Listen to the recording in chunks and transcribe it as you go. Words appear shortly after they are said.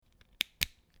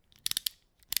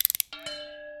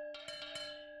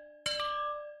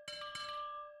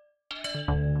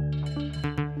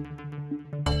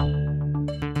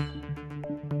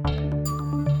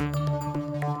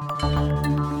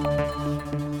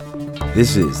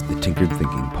This is the Tinkered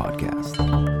Thinking Podcast.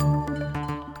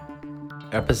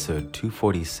 Episode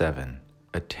 247,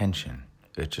 Attention,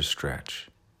 It's a Stretch.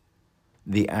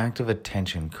 The act of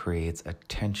attention creates a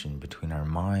tension between our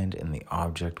mind and the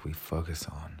object we focus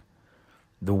on.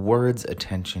 The words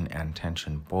attention and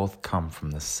tension both come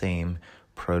from the same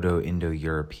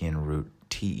Proto-Indo-European root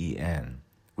ten,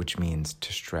 which means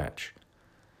to stretch.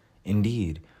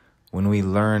 Indeed, when we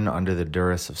learn under the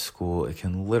duress of school, it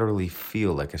can literally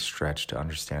feel like a stretch to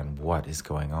understand what is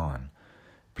going on,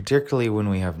 particularly when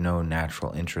we have no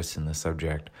natural interest in the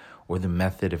subject or the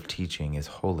method of teaching is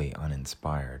wholly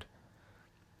uninspired.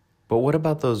 But what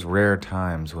about those rare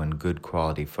times when good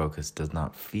quality focus does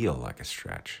not feel like a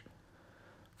stretch?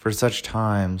 For such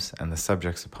times and the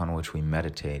subjects upon which we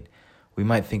meditate, we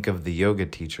might think of the yoga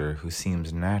teacher who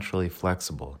seems naturally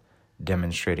flexible,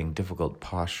 demonstrating difficult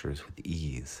postures with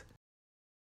ease.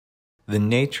 The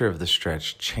nature of the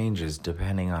stretch changes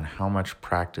depending on how much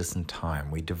practice and time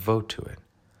we devote to it.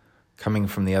 Coming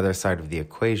from the other side of the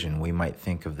equation, we might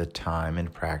think of the time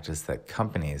and practice that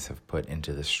companies have put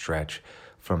into the stretch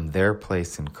from their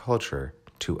place in culture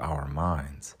to our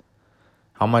minds.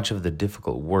 How much of the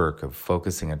difficult work of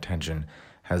focusing attention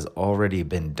has already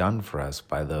been done for us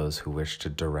by those who wish to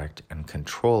direct and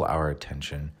control our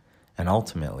attention and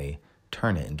ultimately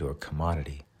turn it into a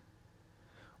commodity?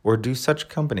 Or do such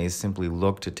companies simply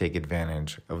look to take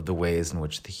advantage of the ways in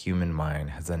which the human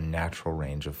mind has a natural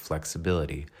range of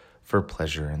flexibility for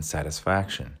pleasure and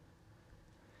satisfaction?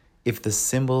 If the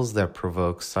symbols that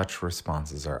provoke such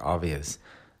responses are obvious,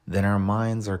 then our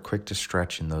minds are quick to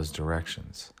stretch in those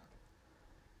directions.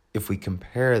 If we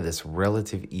compare this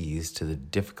relative ease to the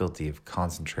difficulty of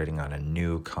concentrating on a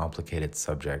new, complicated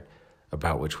subject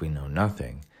about which we know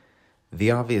nothing, the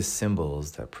obvious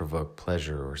symbols that provoke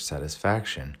pleasure or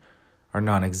satisfaction are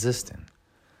non-existent.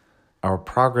 Our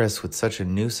progress with such a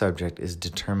new subject is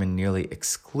determined nearly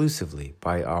exclusively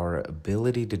by our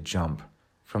ability to jump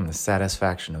from the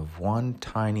satisfaction of one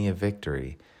tiny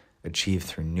victory achieved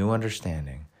through new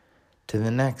understanding to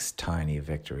the next tiny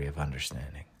victory of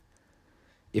understanding.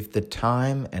 If the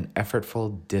time and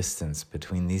effortful distance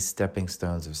between these stepping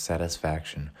stones of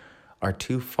satisfaction are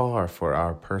too far for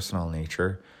our personal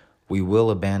nature, we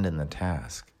will abandon the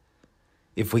task.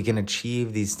 If we can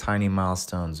achieve these tiny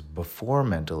milestones before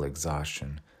mental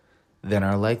exhaustion, then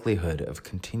our likelihood of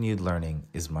continued learning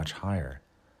is much higher.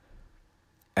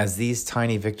 As these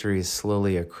tiny victories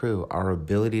slowly accrue, our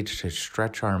ability to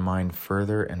stretch our mind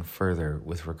further and further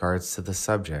with regards to the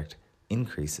subject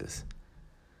increases.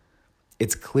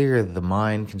 It's clear that the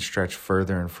mind can stretch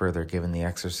further and further given the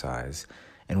exercise,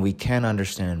 and we can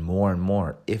understand more and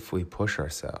more if we push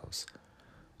ourselves.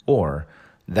 Or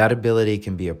that ability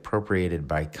can be appropriated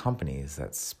by companies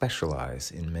that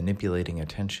specialize in manipulating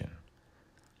attention.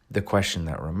 The question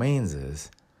that remains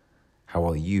is, how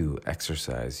will you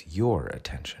exercise your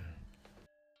attention?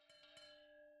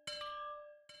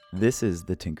 This is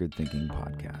the Tinkered Thinking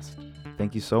Podcast.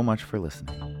 Thank you so much for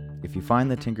listening. If you find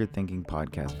the Tinkered Thinking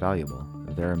Podcast valuable,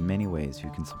 there are many ways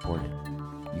you can support it.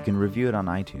 You can review it on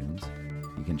iTunes.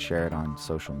 You can share it on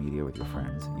social media with your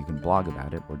friends. You can blog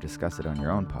about it or discuss it on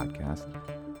your own podcast.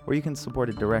 Or you can support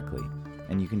it directly,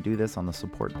 and you can do this on the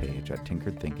support page at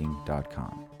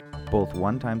tinkeredthinking.com. Both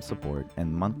one-time support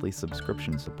and monthly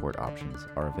subscription support options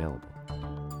are available.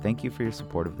 Thank you for your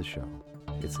support of the show.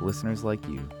 It's listeners like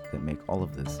you that make all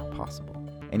of this possible.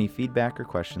 Any feedback or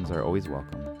questions are always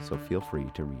welcome, so feel free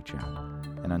to reach out.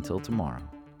 And until tomorrow,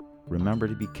 remember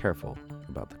to be careful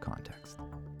about the context.